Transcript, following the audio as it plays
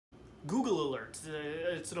Google alerts.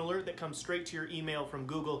 It's an alert that comes straight to your email from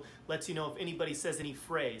Google, lets you know if anybody says any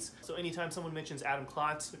phrase. So anytime someone mentions Adam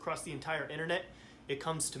Klotz across the entire internet, it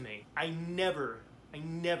comes to me. I never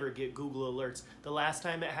get Google alerts. The last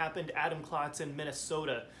time it happened, Adam Klotz in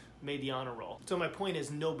Minnesota made the honor roll. So my point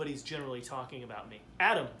is, nobody's generally talking about me.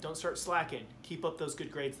 Adam, don't start slacking. Keep up those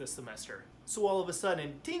good grades this semester. So all of a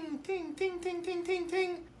sudden, ting, ting, ting, ting, ting, ting,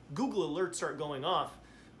 ting, Google alerts start going off.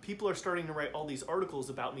 People are starting to write all these articles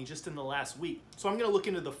about me just in the last week. So I'm gonna look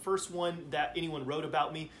into the first one that anyone wrote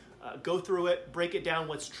about me, go through it, break it down,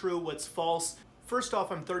 what's true, what's false. First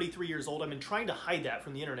off, I'm 33 years old. I've been trying to hide that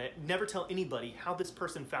from the internet. Never tell anybody how this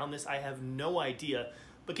person found this. I have no idea.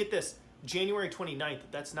 But get this, January 29th,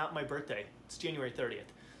 that's not my birthday. It's January 30th.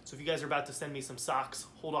 So if you guys are about to send me some socks,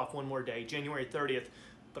 hold off one more day, January 30th.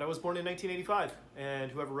 But I was born in 1985,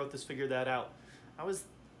 and whoever wrote this figured that out. I was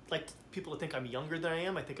like people to think I'm younger than I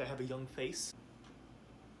am. I think I have a young face.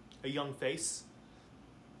 A young face.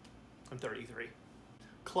 I'm 33.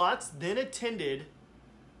 Klotz then attended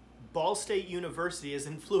Ball State University, is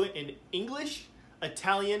fluent in English,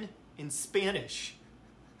 Italian, and Spanish.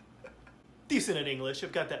 Decent in English,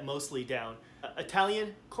 I've got that mostly down.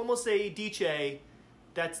 Italian, como se dice,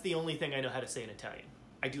 that's the only thing I know how to say in Italian.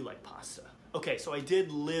 I do like pasta. Okay, so I did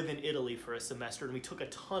live in Italy for a semester and we took a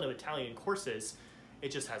ton of Italian courses. It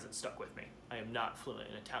just hasn't stuck with me. I am not fluent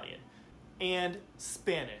in Italian. And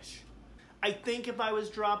Spanish. I think if I was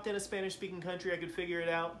dropped in a Spanish-speaking country, I could figure it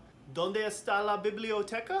out. ¿Dónde está la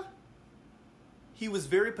biblioteca? He was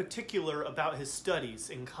very particular about his studies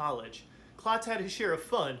in college. Klotz had his share of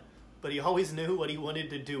fun, but he always knew what he wanted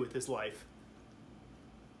to do with his life.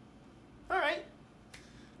 All right,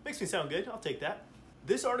 makes me sound good, I'll take that.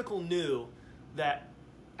 This article knew that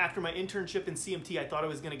after my internship in CMT, I thought I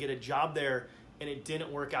was gonna get a job there and it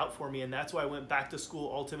didn't work out for me, and that's why I went back to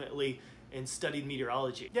school ultimately and studied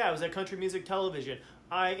meteorology. Yeah, I was at Country Music Television.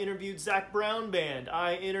 I interviewed Zach Brown Band.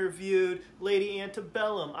 I interviewed Lady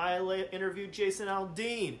Antebellum. I interviewed Jason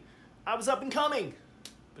Aldean. I was up and coming,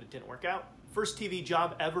 but it didn't work out. First TV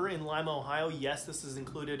job ever in Lima, Ohio. Yes, this is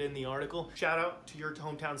included in the article. Shout out to your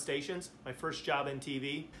hometown stations. My first job in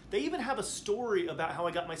TV. They even have a story about how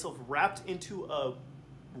I got myself wrapped into a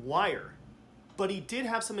wire. But he did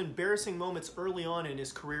have some embarrassing moments early on in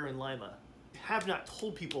his career in Lima. Have not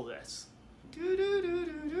told people this.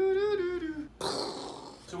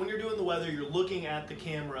 So when you're doing the weather, you're looking at the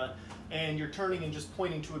camera and you're turning and just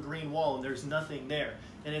pointing to a green wall and there's nothing there.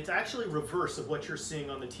 And it's actually reverse of what you're seeing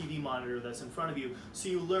on the TV monitor that's in front of you, so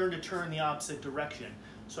you learn to turn the opposite direction.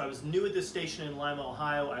 So I was new at this station in Lima,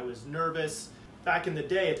 Ohio. I was nervous. Back in the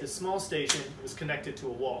day at this small station, it was connected to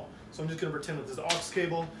a wall. So I'm just gonna pretend with this aux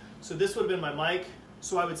cable. So this would have been my mic.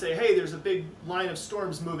 So I would say, hey, there's a big line of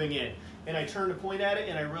storms moving in. And I turn to point at it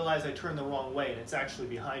and I realize I turned the wrong way and it's actually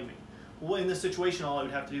behind me. Well, in this situation, all I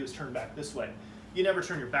would have to do is turn back this way. You never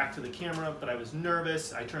turn your back to the camera, but I was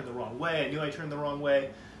nervous. I turned the wrong way. I knew I turned the wrong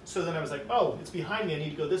way. So then I was like, oh, it's behind me. I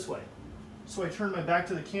need to go this way. So I turned my back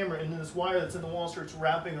to the camera and then this wire that's in the wall starts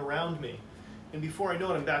wrapping around me. And before I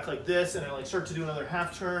know it, I'm back like this and I like start to do another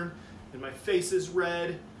half turn and my face is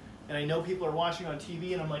red. And I know people are watching on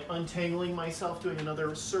TV and I'm like untangling myself, doing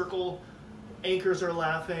another circle. Anchors are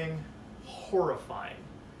laughing. Horrifying.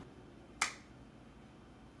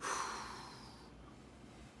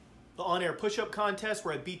 The on-air push-up contest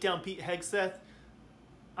where I beat down Pete Hegseth,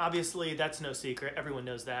 obviously that's no secret. Everyone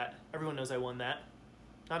knows that. Everyone knows I won that.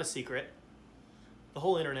 Not a secret. The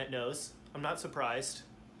whole internet knows. I'm not surprised.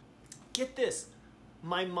 Get this.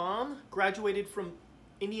 My mom graduated from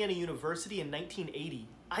Indiana University in 1980.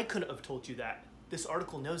 I couldn't have told you that. This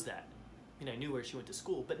article knows that. I mean, I knew where she went to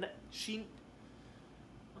school, but she...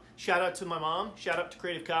 Shout out to my mom. Shout out to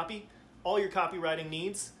Creative Copy. All your copywriting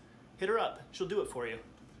needs, hit her up. She'll do it for you.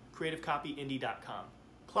 CreativeCopyIndie.com.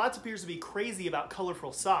 Klotz appears to be crazy about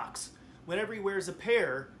colorful socks. Whenever he wears a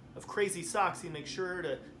pair of crazy socks, he makes sure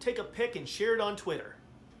to take a pic and share it on Twitter.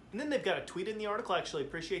 And then they've got a tweet in the article. I actually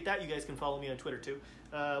appreciate that. You guys can follow me on Twitter too.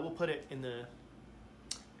 We'll put it in the...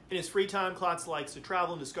 In his free time, Klotz likes to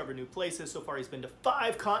travel and discover new places. So far, he's been to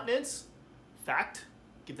 5 continents. Fact.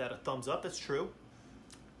 Give that a thumbs up. That's true.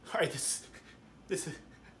 All right, this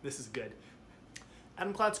is good.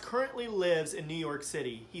 Adam Klotz currently lives in New York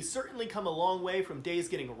City. He's certainly come a long way from days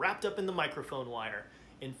getting wrapped up in the microphone wire.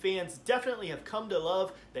 And fans definitely have come to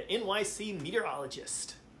love the NYC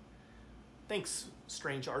meteorologist. Thanks,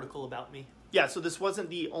 strange article about me. Yeah, so this wasn't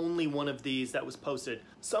the only one of these that was posted.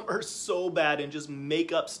 Some are so bad and just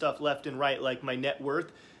make up stuff left and right, like my net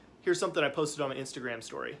worth. Here's something I posted on my Instagram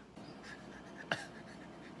story.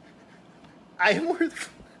 I am worth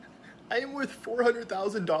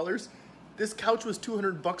 $400,000. This couch was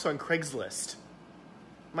 $200 on Craigslist.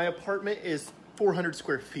 My apartment is 400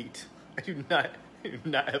 square feet. I do not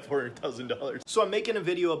have $400,000. So I'm making a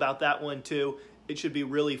video about that one too. It should be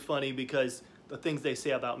really funny because the things they say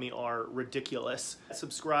about me are ridiculous.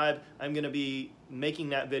 Subscribe. I'm gonna be making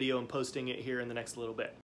that video and posting it here in the next little bit.